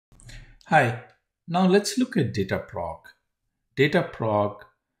Hi, now let's look at Dataproc. Dataproc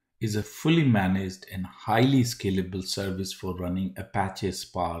is a fully managed and highly scalable service for running Apache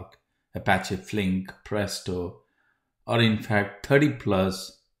Spark, Apache Flink, Presto, or in fact 30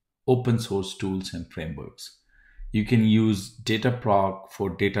 plus open source tools and frameworks. You can use Dataproc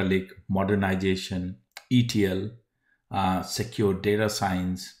for data lake modernization, ETL, secure data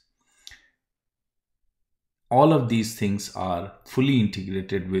science. All of these things are fully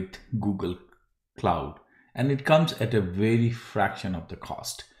integrated with Google Cloud, and it comes at a very fraction of the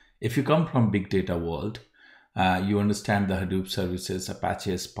cost. If you come from big data world, you understand the Hadoop services,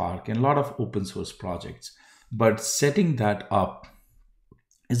 Apache Spark, and a lot of open source projects. But setting that up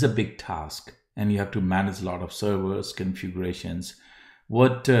is a big task, and you have to manage a lot of servers, configurations.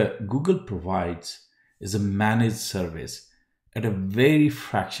 What Google provides is a managed service at a very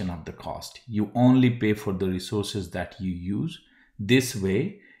fraction of the cost. You only pay for the resources that you use. This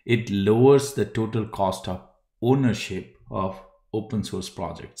way, it lowers the total cost of ownership of open source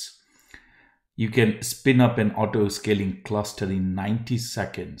projects. You can spin up an auto scaling cluster in 90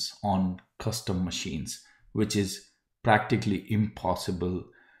 seconds on custom machines, which is practically impossible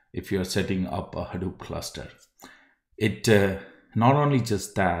if you're setting up a Hadoop cluster. It not only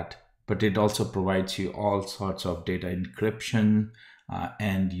just that, but it also provides you all sorts of data encryption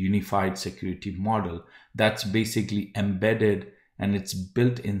and unified security model that's basically embedded and it's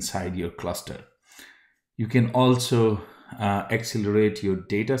built inside your cluster. You can also accelerate your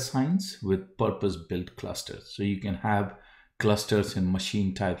data science with purpose-built clusters. So you can have clusters and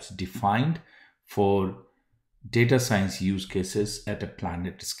machine types defined for data science use cases at a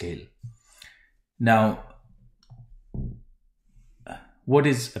planet scale. Now, what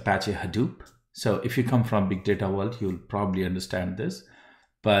is Apache Hadoop? So if you come from big data world, you'll probably understand this.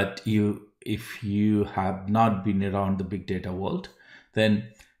 But if you have not been around the big data world,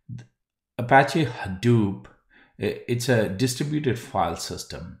 then Apache Hadoop, it's a distributed file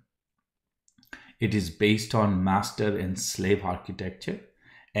system. It is based on master and slave architecture,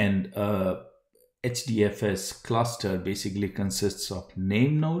 and HDFS cluster basically consists of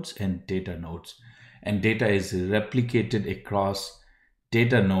name nodes and data nodes, and data is replicated across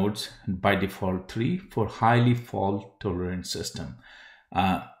data nodes, by default 3, for highly fault tolerant system.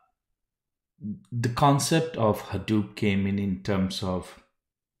 The concept of Hadoop came in terms of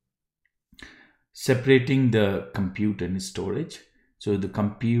separating the compute and storage. So the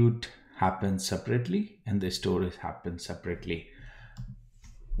compute happens separately and the storage happens separately.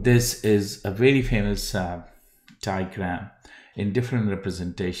 This is a very famous diagram in different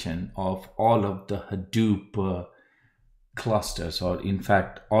representation of all of the Hadoop clusters, or in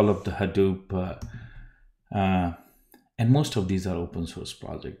fact all of the Hadoop and most of these are open source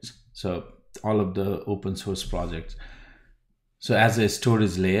projects. So all of the open source projects. So as a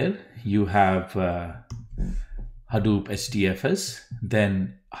storage layer, you have Hadoop HDFS,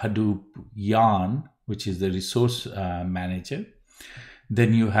 then Hadoop Yarn, which is the resource manager.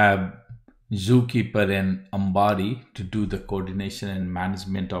 Then you have Zookeeper and Ambari to do the coordination and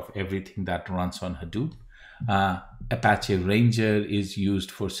management of everything that runs on Hadoop. Apache Ranger is used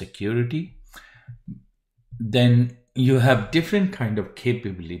for security. Then you have different kind of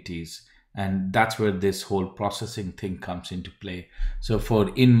capabilities, and that's where this whole processing thing comes into play. So for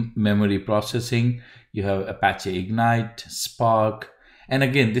in-memory processing, you have Apache Ignite, Spark, and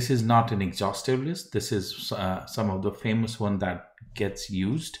again, this is not an exhaustive list. This is some of the famous one that gets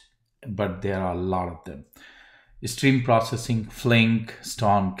used, but there are a lot of them. Stream processing, Flink,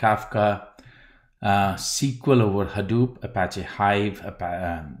 Storm, Kafka, SQL over Hadoop, Apache Hive,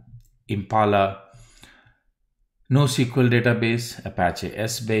 Impala, NoSQL database, Apache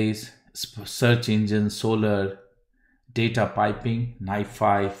Sbase, search engine, Solr, data piping,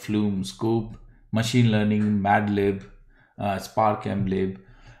 NiFi, Flume, Scoop, machine learning, Madlib, Spark MLib,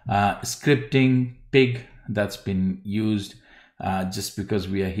 scripting, Pig, that's been used. Just because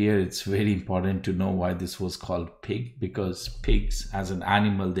we are here, it's very important to know why this was called Pig, because pigs as an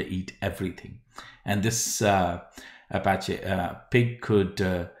animal, they eat everything. And this Apache Pig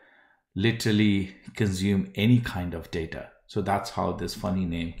could literally consume any kind of data. So that's how this funny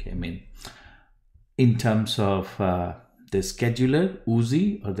name came in. In terms of the scheduler,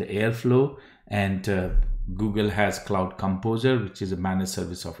 Uzi or the Airflow, and Google has Cloud Composer, which is a managed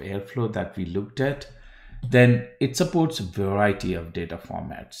service of Airflow that we looked at. Then it supports a variety of data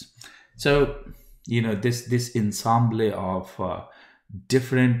formats. So, this ensemble of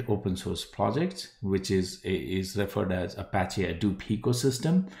different open source projects, which is referred as Apache Hadoop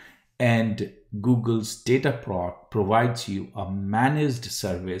ecosystem, and Google's Dataproc provides you a managed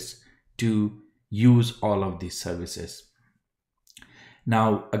service to use all of these services.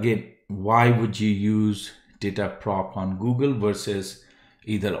 Now, again, why would you use Dataproc on Google versus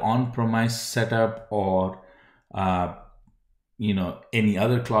either on-premise setup or any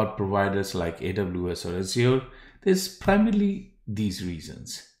other cloud providers like AWS or Azure? There's primarily these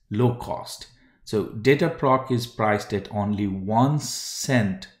reasons. Low cost. So Dataproc is priced at only 1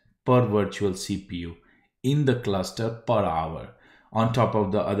 cent per virtual CPU in the cluster per hour, on top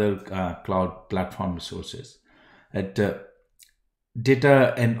of the other cloud platform resources.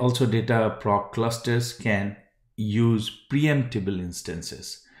 Dataproc clusters can use preemptible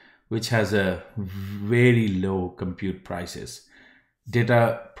instances, which has a very low compute prices.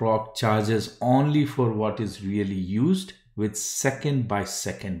 Dataproc charges only for what is really used, with second by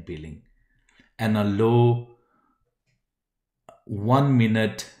second billing and a low 1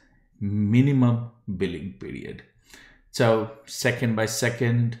 minute minimum billing period. So second by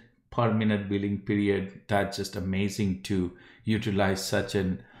second per minute billing period, that's just amazing to utilize such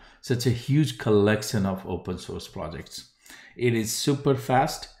a huge collection of open source projects. It is super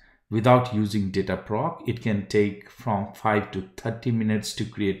fast. Without using Dataproc, it can take from 5 to 30 minutes to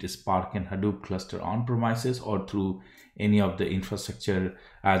create a Spark and Hadoop cluster on premises or through any of the infrastructure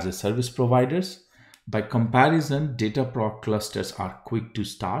as a service providers. By comparison, Dataproc clusters are quick to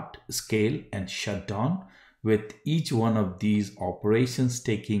start, scale, and shut down, with each one of these operations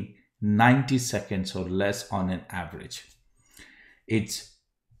taking 90 seconds or less on an average. It's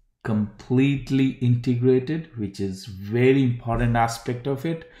completely integrated, which is very important aspect of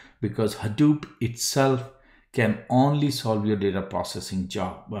it, because Hadoop itself can only solve your data processing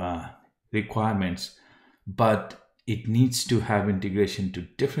job requirements, but it needs to have integration to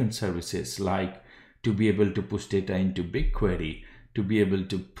different services, like to be able to push data into BigQuery, to be able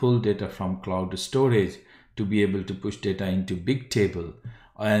to pull data from cloud storage, to be able to push data into Bigtable,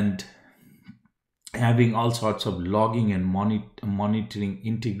 and having all sorts of logging and monitoring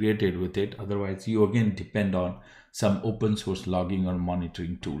integrated with it. Otherwise, you again depend on some open source logging or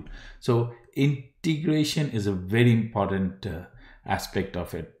monitoring tool. So integration is a very important aspect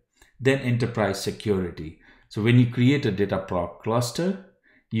of it. Then enterprise security. So when you create a Dataproc cluster,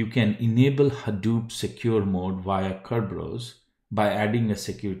 you can enable Hadoop secure mode via Kerberos by adding a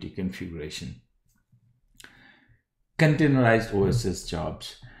security configuration. Containerized OSS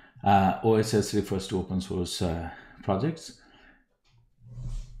jobs. OSS refers to open source projects.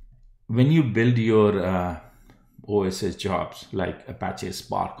 When you build your OSS jobs like Apache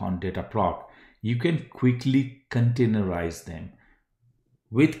Spark on Dataproc, you can quickly containerize them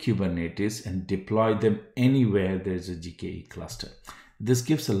with Kubernetes and deploy them anywhere there's a GKE cluster. This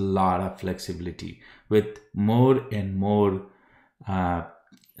gives a lot of flexibility. With more and more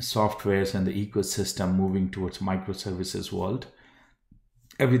softwares and the ecosystem moving towards microservices world,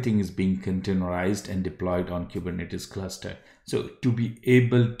 everything is being containerized and deployed on Kubernetes cluster. So to be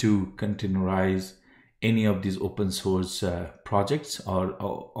able to containerize any of these open source projects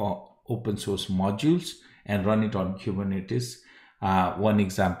or open source modules and run it on Kubernetes, one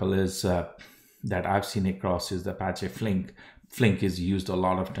example is that I've seen across is the Apache Flink. Flink is used a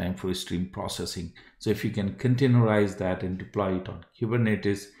lot of time for stream processing. So if you can containerize that and deploy it on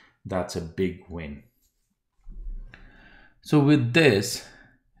Kubernetes, that's a big win. So with this,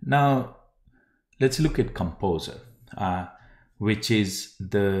 now let's look at Composer, which is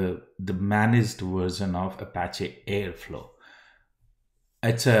the managed version of Apache Airflow.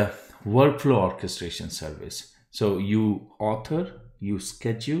 It's a workflow orchestration service. So you author, you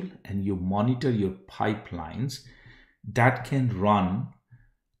schedule, and you monitor your pipelines that can run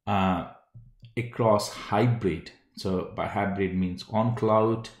across hybrid. So by hybrid means on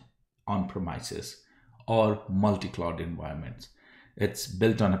cloud, on premises, or multi-cloud environments. It's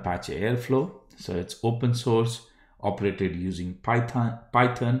built on Apache Airflow. So it's open source, operated using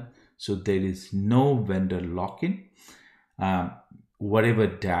Python. So there is no vendor lock-in. Whatever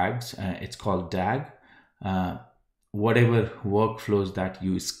DAGs, it's called DAG, whatever workflows that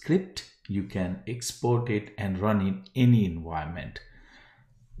you script, you can export it and run in any environment.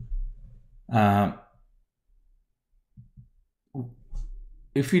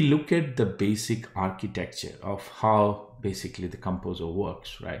 If we look at the basic architecture of how basically the Composer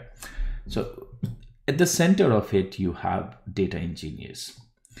works, right? So at the center of it, you have data engineers.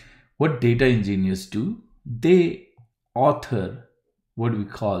 What data engineers do, they author what we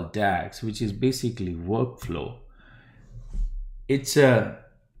call DAGs, which is basically workflow. It's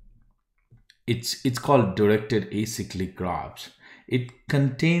called directed acyclic graphs. It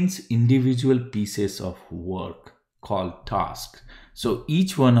contains individual pieces of work called tasks. So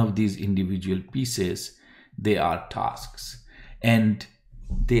each one of these individual pieces, they are tasks, and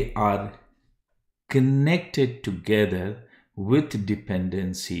they are connected together with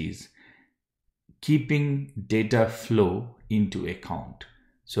dependencies keeping data flow into account.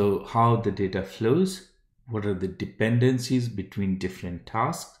 So how the data flows, what are the dependencies between different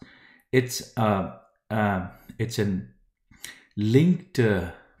tasks. It's a linked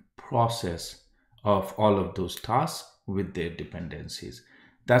process of all of those tasks with their dependencies.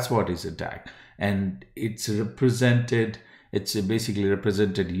 That's what is a DAG, and it's basically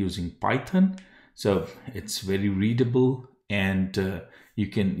represented using Python. So it's very readable, and you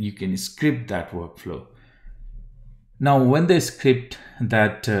can script that workflow. Now, when the script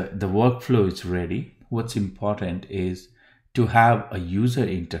that the workflow is ready, what's important is to have a user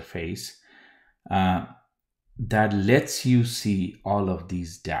interface that lets you see all of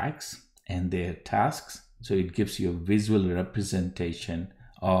these DAGs and their tasks. So it gives you a visual representation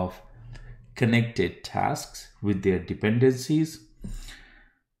of connected tasks with their dependencies.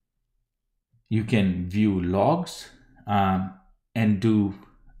 You can view logs and do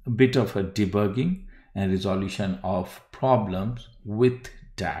a bit of a debugging and resolution of problems with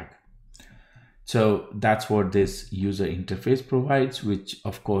DAG. So that's what this user interface provides, which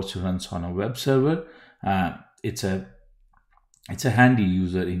of course runs on a web server. It's a handy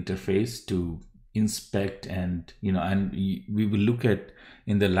user interface to inspect, and we will look at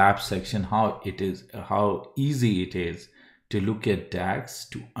in the lab section how easy it is to look at DAGs,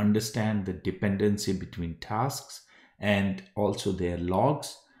 to understand the dependency between tasks and also their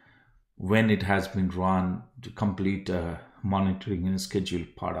logs when it has been run, to complete monitoring and schedule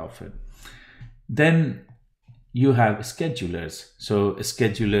part of it. Then you have schedulers. So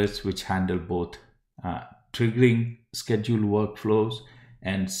schedulers which handle both triggering schedule workflows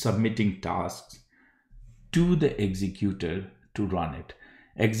and submitting tasks to the executor to run it.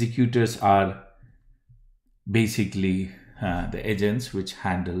 Executors are basically the agents which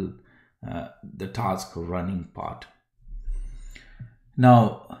handle the task running part.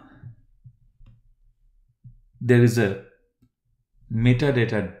 Now, there is a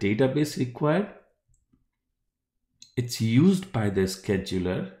metadata database required. It's used by the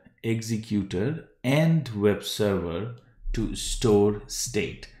scheduler, executor, and web server to store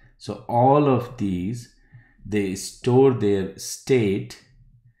state. So all of these, they store their state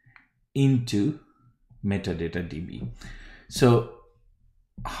into metadata DB. So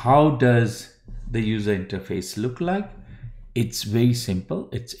how does the user interface look like? It's very simple.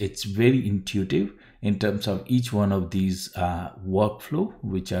 It's very intuitive in terms of each one of these workflow,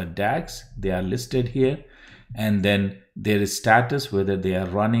 which are DAGs. They are listed here, and then there is status, whether they are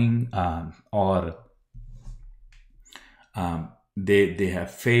running or they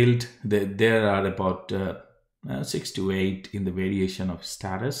have failed. There are about 6 to 8 in the variation of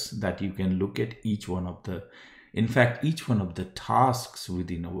status that you can look at each one of the, in fact, each one of the tasks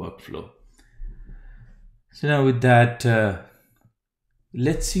within a workflow. So now with that,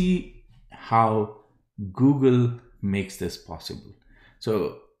 let's see how Google makes this possible.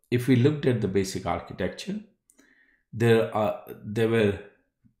 So if we looked at the basic architecture, there were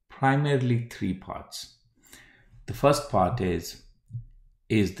primarily 3 parts. The first part is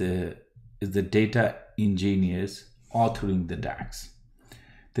the data engineers authoring the DAGs.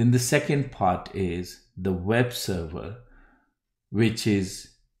 Then the second part is the web server, which is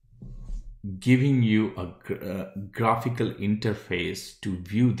giving you a graphical interface to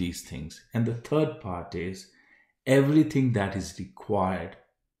view these things. And the third part is everything that is required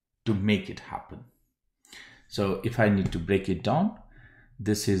to make it happen. So if I need to break it down,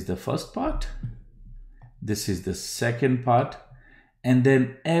 this is the first part, this is the second part, and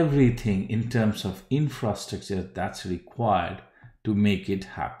then everything in terms of infrastructure that's required to make it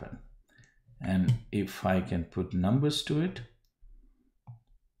happen. And if I can put numbers to it,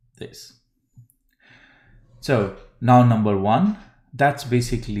 this. So now number 1, that's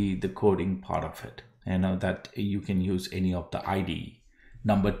basically the coding part of it. That you can use any of the IDE.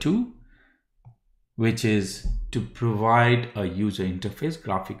 Number 2, which is to provide a user interface,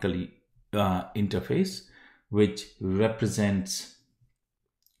 graphically interface, which represents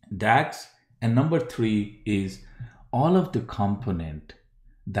DAGs. And number 3 is all of the component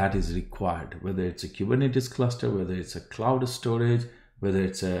that is required, whether it's a Kubernetes cluster, whether it's a cloud storage, whether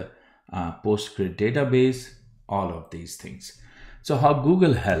it's a Postgres database, all of these things. So how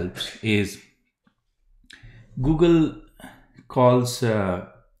Google helps is Google calls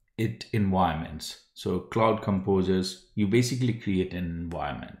it environments. So Cloud Composers, you basically create an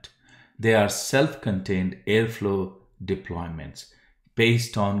environment. They are self-contained Airflow deployments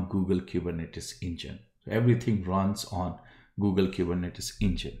based on Google Kubernetes engine. So everything runs on Google Kubernetes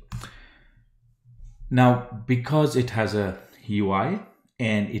engine. Now, because it has a UI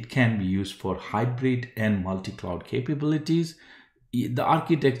and it can be used for hybrid and multi-cloud capabilities, the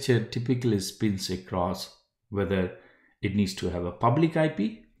architecture typically spins across whether it needs to have a public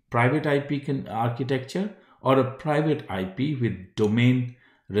IP, private IP architecture, or a private IP with domain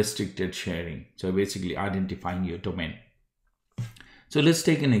restricted sharing. So basically identifying your domain. So let's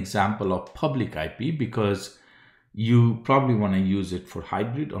take an example of public IP because you probably want to use it for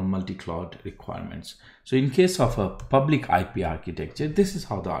hybrid or multi-cloud requirements. So in case of a public IP architecture, this is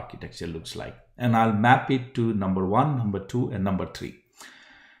how the architecture looks like. And I'll map it to number 1, number 2, and number 3.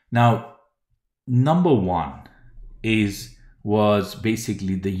 Now, number 1 was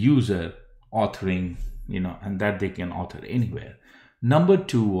basically the user authoring, and that they can author anywhere. Number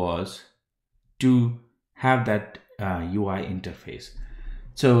 2 was to have that UI interface.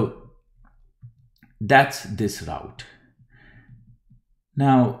 So that's this route.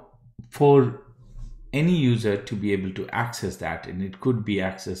 Now, for any user to be able to access that, and it could be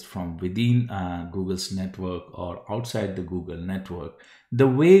accessed from within Google's network or outside the Google network, the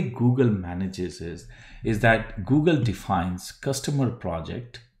way Google manages is that Google defines customer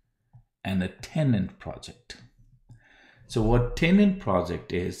project and a tenant project. So what tenant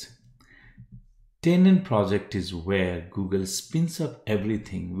project is where Google spins up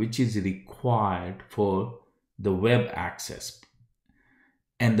everything which is required for the web access.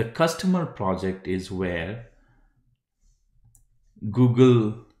 And the customer project is where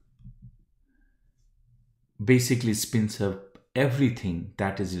Google basically spins up everything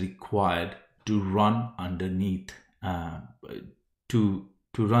that is required to run underneath, to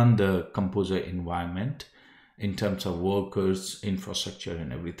run the Composer environment in terms of workers, infrastructure,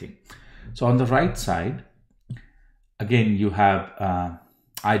 and everything. So on the right side, again, you have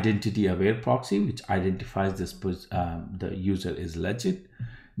identity aware proxy, which identifies this the user is legit.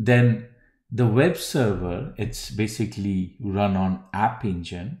 Then the web server, it's basically run on App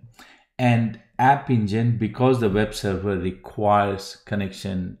Engine, and App Engine, because the web server requires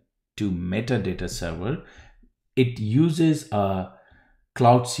connection to metadata server, it uses a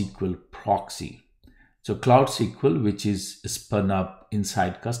Cloud SQL proxy. So Cloud SQL, which is spun up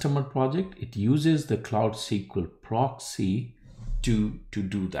inside customer project, it uses the Cloud SQL proxy to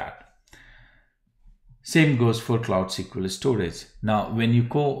do that. Same goes for Cloud SQL storage. Now, when you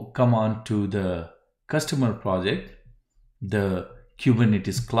come on to the customer project, the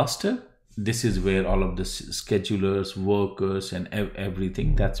Kubernetes cluster, this is where all of the schedulers, workers, and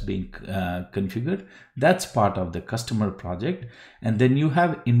everything that's being configured. That's part of the customer project. And then you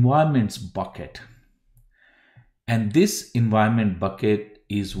have environments bucket. And this environment bucket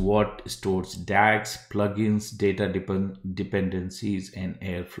is what stores DAGs, plugins, data dependencies, and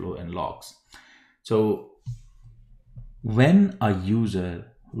Airflow and logs. So when a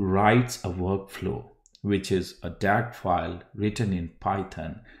user writes a workflow, which is a DAG file written in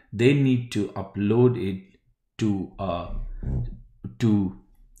Python, they need to upload it to a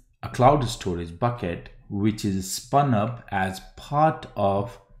cloud storage bucket, which is spun up as part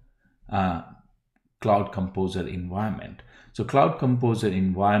of Cloud Composer environment. So Cloud Composer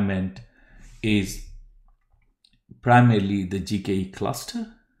environment is primarily the GKE cluster,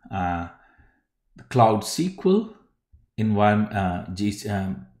 Cloud SQL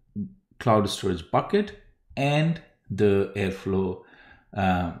environment, Cloud Storage bucket, and the Airflow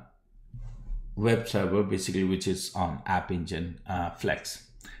web server, basically, which is on App Engine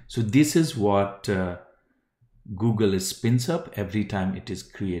Flex. So this is what Google spins up every time it is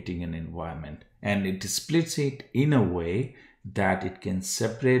creating an environment, and it splits it in a way that it can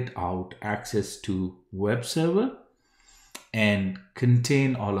separate out access to web server and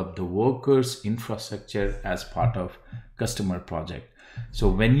contain all of the workers infrastructure as part of customer project. So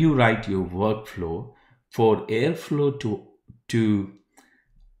when you write your workflow, for Airflow to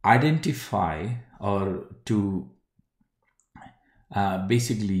identify or to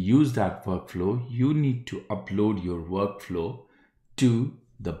basically use that workflow, you need to upload your workflow to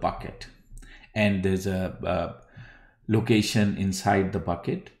the bucket. And there's a location inside the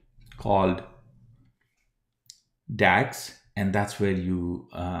bucket called DAGs, and that's where you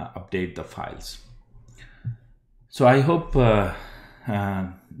update the files. So I hope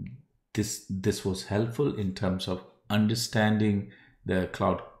this was helpful in terms of understanding the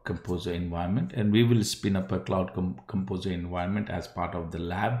Cloud Composer environment, and we will spin up a Cloud Composer environment as part of the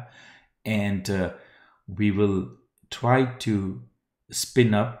lab, and we will try to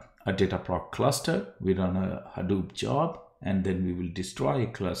spin up a Dataproc cluster. We run a Hadoop job, and then we will destroy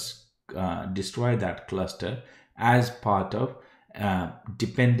that cluster as part of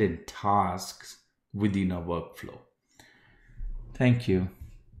dependent tasks within a workflow. Thank you.